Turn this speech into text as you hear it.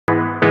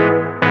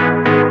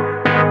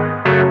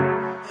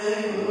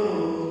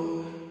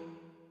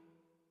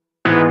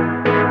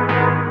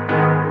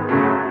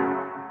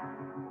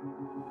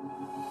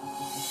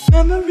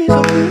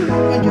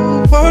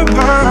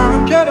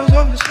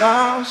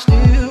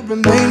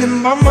remain in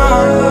my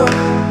mind.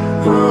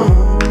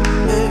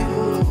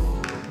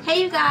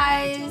 Hey you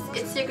guys,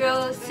 it's your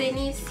girl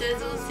Sydney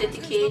Sizzle Sit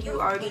the Kid. You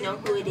already know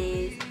who it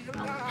is.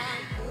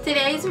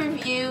 Today's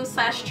review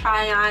slash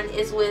try on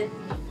is with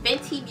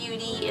Fenty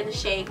Beauty in the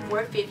shade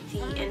 450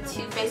 and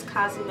Too Faced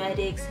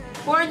Cosmetics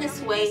Born This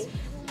Way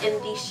in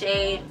the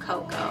shade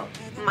Cocoa.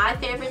 My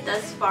favorite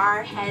thus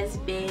far has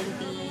been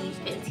the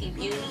Fenty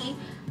Beauty.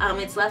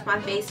 It's left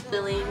my face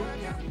feeling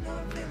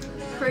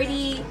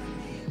pretty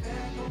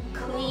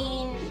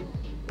clean,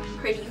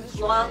 pretty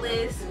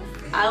flawless.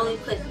 I only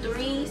put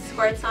 3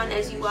 squirts on,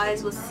 as you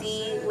guys will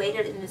see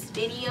later in this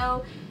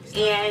video,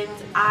 and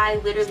I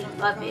literally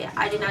love it.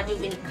 I did not do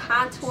any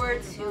contour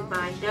to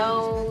my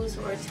nose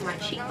or to my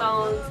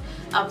cheekbones,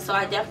 so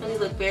I definitely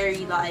look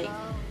very like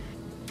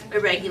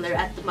irregular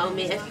at the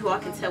moment, if you all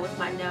can tell with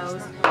my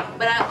nose.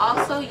 But I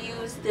also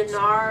used the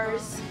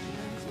Nars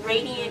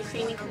Radiant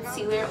Creamy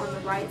Concealer on the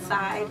right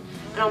side,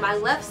 and on my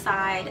left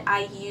side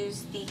I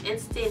used the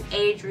Instant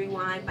Age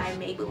Rewind by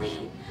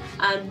Maybellin.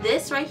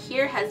 This right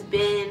here has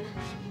been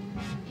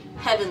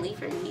heavenly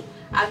for me.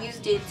 I've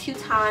used it 2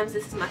 times.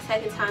 This is my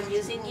 2nd time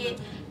using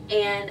it,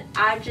 and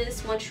I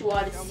just want you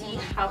all to see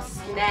how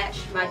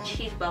snatched my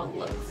cheekbone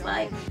looks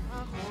like,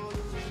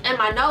 and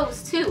my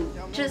nose too,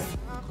 just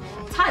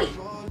tight.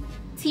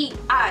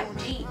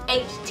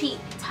 T-I-G-H-T,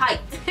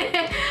 tight.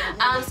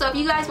 So if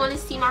you guys want to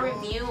see my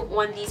review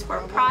on these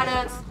 4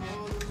 products,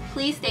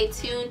 please stay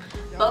tuned.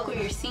 Buckle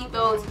your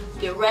seatbelts,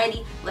 get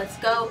ready, let's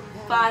go.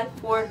 5,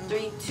 4,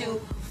 3, 2,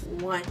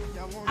 1.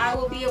 I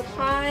will be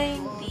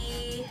applying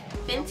the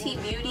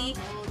Fenty Beauty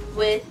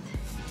with,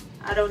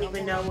 I don't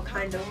even know what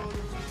kind of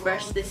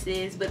brush this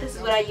is, but this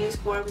is what I use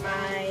for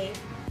my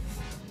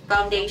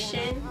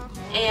foundation,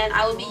 and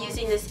I will be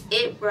using this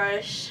IT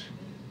brush.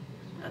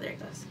 Oh, there it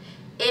goes.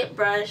 IT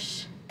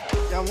brush.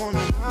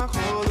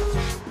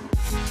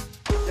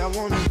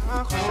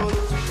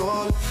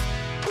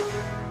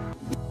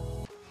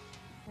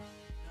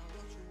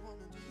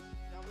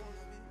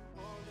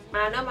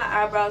 I know my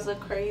eyebrows look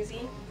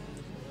crazy,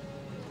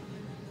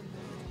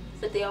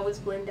 but they always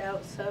blend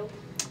out, so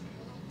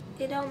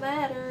it don't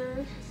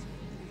matter.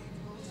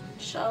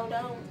 Sure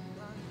don't.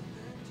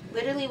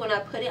 Literally, when I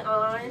put it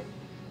on,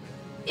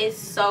 it's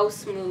so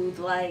smooth,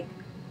 like,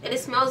 and it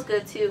smells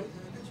good too.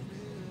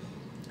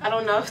 I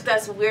don't know if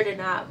that's weird or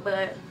not, but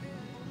it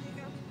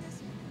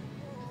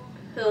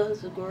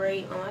feels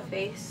great on my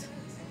face.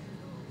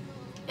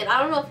 And I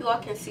don't know if you all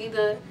can see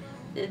the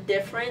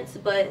difference,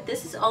 but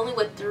this is only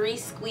with 3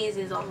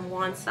 squeezes on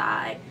one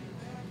side.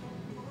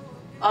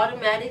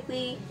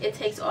 Automatically, it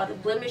takes all the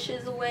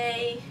blemishes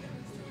away.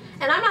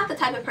 And I'm not the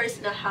type of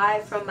person to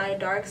hide from my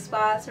dark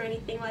spots or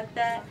anything like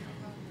that,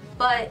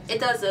 but it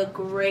does a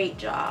great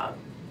job.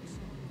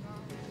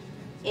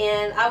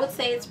 And I would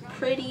say it's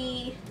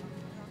pretty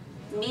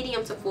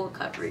medium to full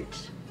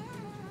coverage.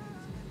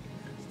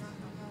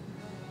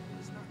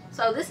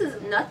 So this is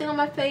nothing on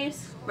my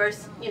face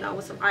versus, you know,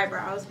 with some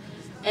eyebrows,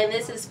 and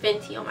this is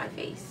Fenty on my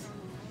face.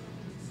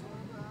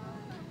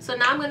 So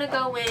now I'm gonna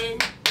go in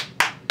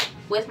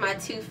with my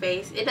Too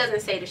Faced. It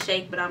doesn't say to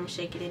shake, but I'm gonna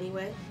shake it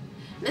anyway.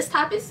 This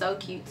top is so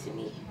cute to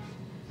me.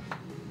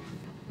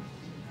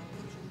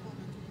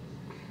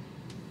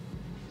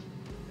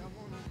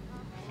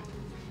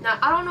 Now,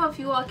 I don't know if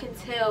you all can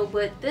tell,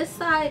 but this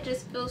side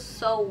just feels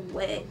so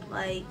wet.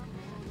 Like,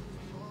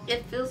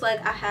 it feels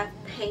like I have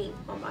paint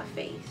on my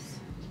face.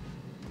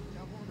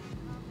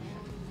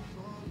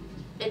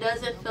 It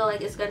doesn't feel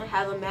like it's gonna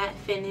have a matte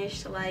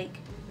finish like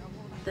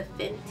the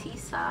Fenty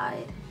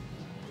side.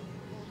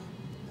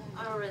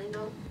 I don't really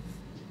know.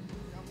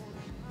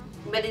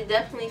 But it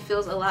definitely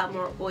feels a lot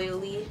more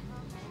oily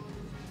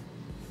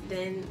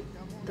than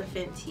the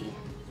Fenty.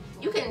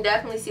 You can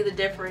definitely see the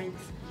difference.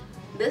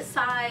 This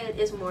side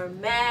is more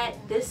matte.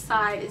 This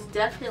side is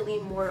definitely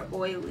more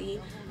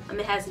oily.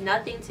 It has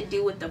nothing to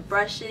do with the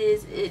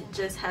brushes. It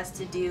just has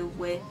to do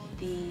with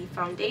the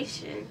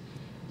foundation.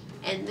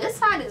 And this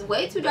side is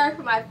way too dark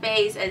for my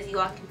face, as you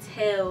all can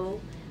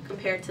tell,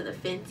 compared to the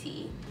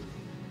Fenty.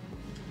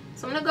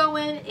 So I'm going to go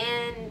in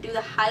and do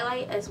the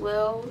highlight as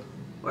well,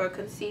 or a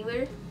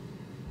concealer.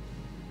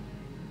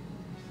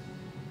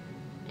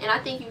 And I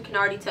think you can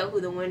already tell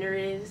who the winner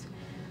is.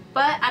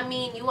 But, I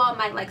mean, you all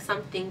might like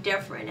something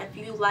different. If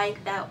you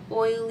like that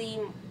oily,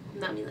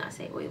 let me not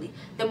say oily,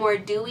 the more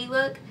dewy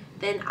look,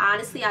 then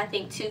honestly I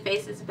think Too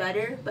Faced is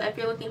better. But if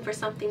you're looking for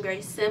something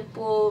very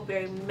simple,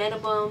 very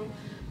minimum,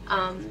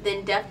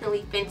 then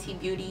definitely Fenty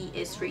Beauty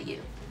is for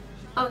you.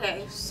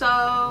 Okay,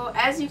 so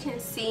as you can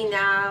see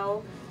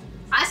now,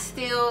 I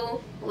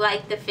still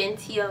like the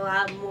Fenty a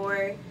lot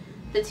more.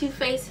 The Too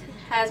Faced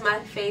has my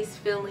face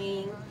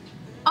feeling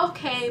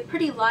okay,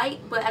 pretty light,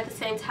 but at the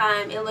same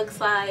time it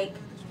looks like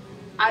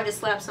I just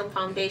slapped some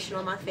foundation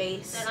on my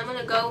face. Then I'm going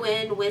to go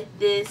in with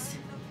this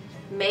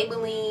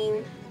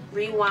Maybelline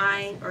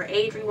Rewind or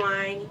Age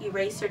Rewind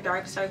Eraser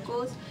Dark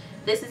Circles.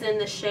 This is in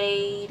the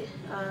shade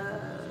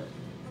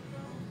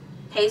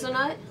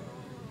Hazelnut.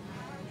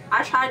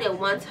 I tried it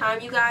one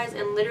time, you guys,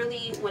 and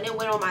literally when it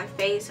went on my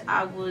face,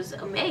 I was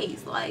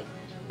amazed. Like,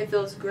 it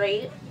feels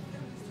great.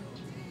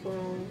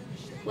 Boom.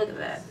 Look at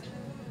that.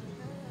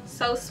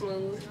 So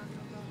smooth.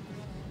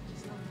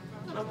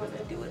 I'm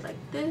gonna do it like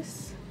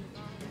this.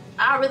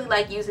 I really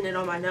like using it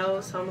on my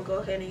nose, so I'm gonna go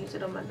ahead and use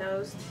it on my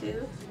nose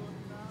too.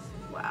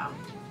 Wow.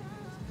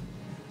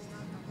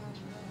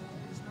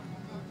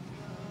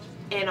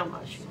 And on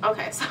my cheek.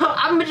 Okay, so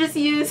I'm gonna just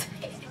use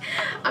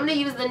I'm gonna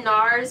use the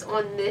Nars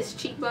on this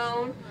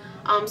cheekbone.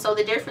 So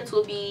the difference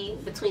will be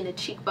between the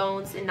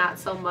cheekbones and not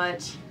so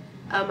much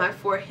my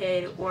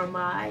forehead or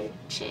my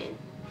chin.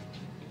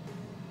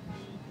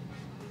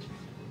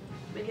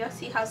 But y'all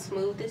see how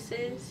smooth this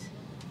is?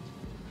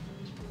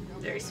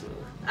 Very smooth.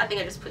 I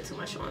think I just put too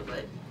much on,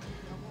 but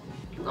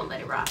I'm gonna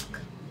let it rock.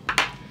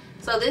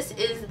 So this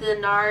is the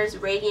Nars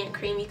Radiant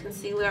Creamy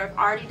Concealer. I've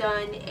already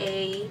done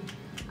a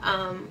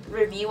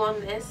review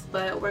on this,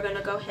 but we're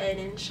gonna go ahead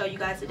and show you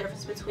guys the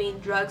difference between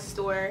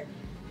drugstore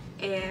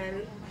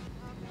and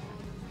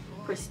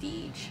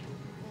prestige.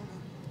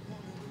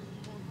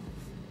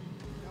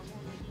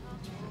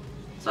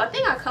 So I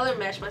think I color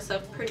match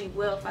myself pretty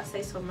well, if I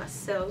say so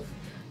myself.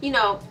 You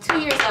know,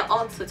 2 years at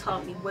Ulta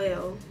taught me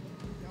well.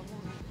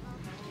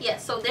 Yeah,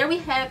 so there we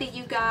have it,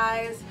 you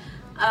guys.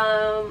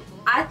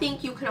 I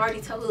think you can already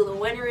tell who the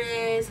winner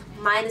is,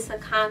 minus a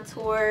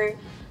contour,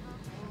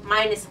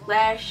 minus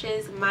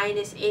lashes,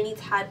 minus any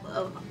type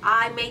of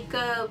eye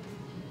makeup.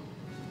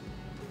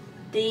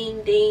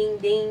 Ding, ding,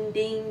 ding,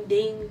 ding,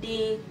 ding,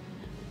 ding.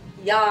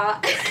 Y'all,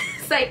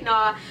 it's like,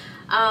 nah.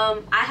 I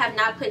have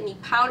not put any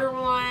powder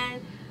on.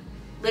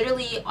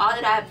 Literally, all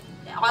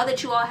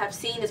that you all have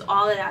seen is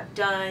all that I've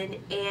done,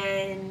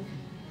 and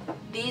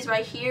these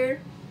right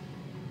here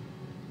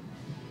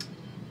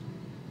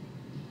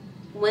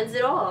wins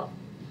it all,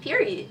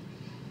 period.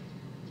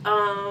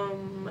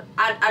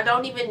 I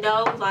don't even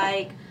know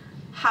like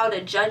how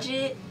to judge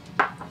it.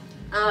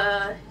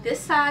 This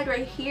side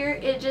right here,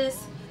 it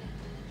just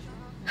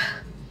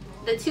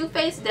the Too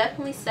Faced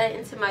definitely set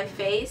into my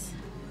face,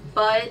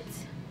 but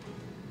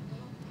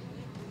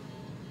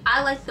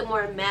I like the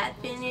more matte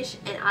finish,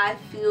 and I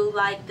feel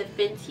like the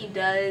Fenty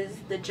does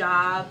the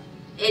job.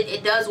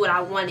 It does what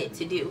I want it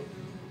to do.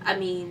 I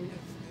mean,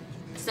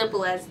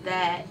 simple as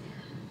that.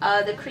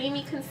 The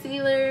creamy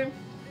concealer,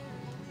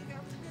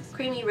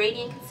 creamy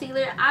radiant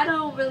concealer, I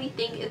don't really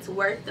think it's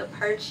worth the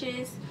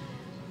purchase.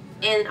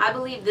 And I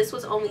believe this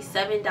was only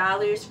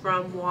 $7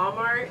 from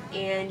Walmart.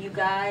 And you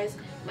guys,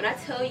 when I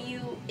tell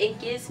you it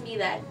gives me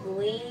that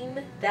gleam,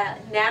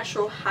 that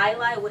natural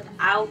highlight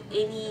without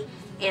any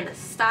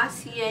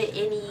Anastasia,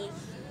 any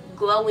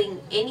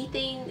glowing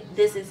anything,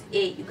 this is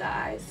it, you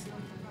guys.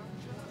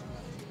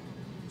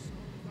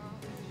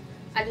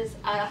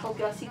 I hope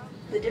y'all see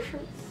the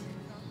difference.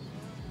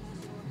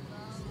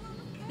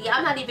 Yeah,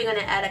 I'm not even gonna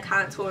add a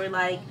contour.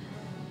 Like,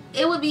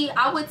 it would be,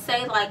 I would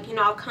say, like, you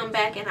know, I'll come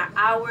back in an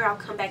hour, I'll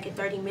come back in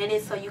 30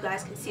 minutes so you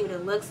guys can see what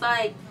it looks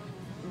like.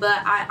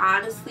 But I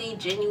honestly,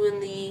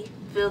 genuinely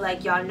feel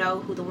like y'all know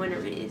who the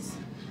winner is.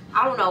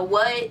 I don't know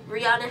what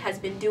Rihanna has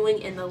been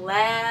doing in the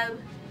lab,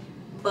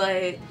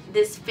 but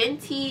this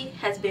Fenty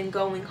has been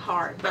going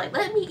hard. But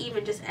let me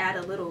even just add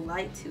a little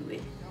light to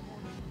it.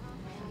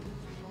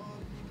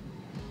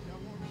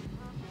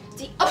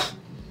 Oh,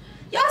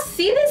 y'all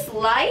see this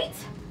light?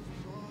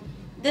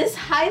 This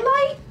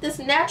highlight? This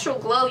natural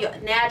glow,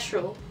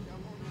 natural.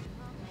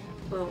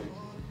 Boom.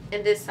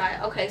 And this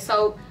side. Okay,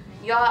 so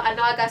y'all, I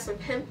know I got some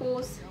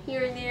pimples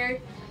here and there,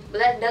 but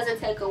that doesn't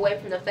take away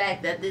from the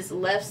fact that this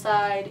left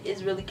side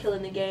is really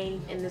killing the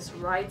game and this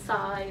right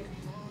side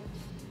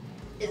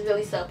is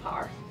really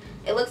subpar.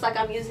 It looks like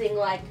I'm using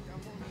like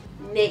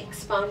NYX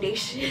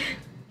foundation.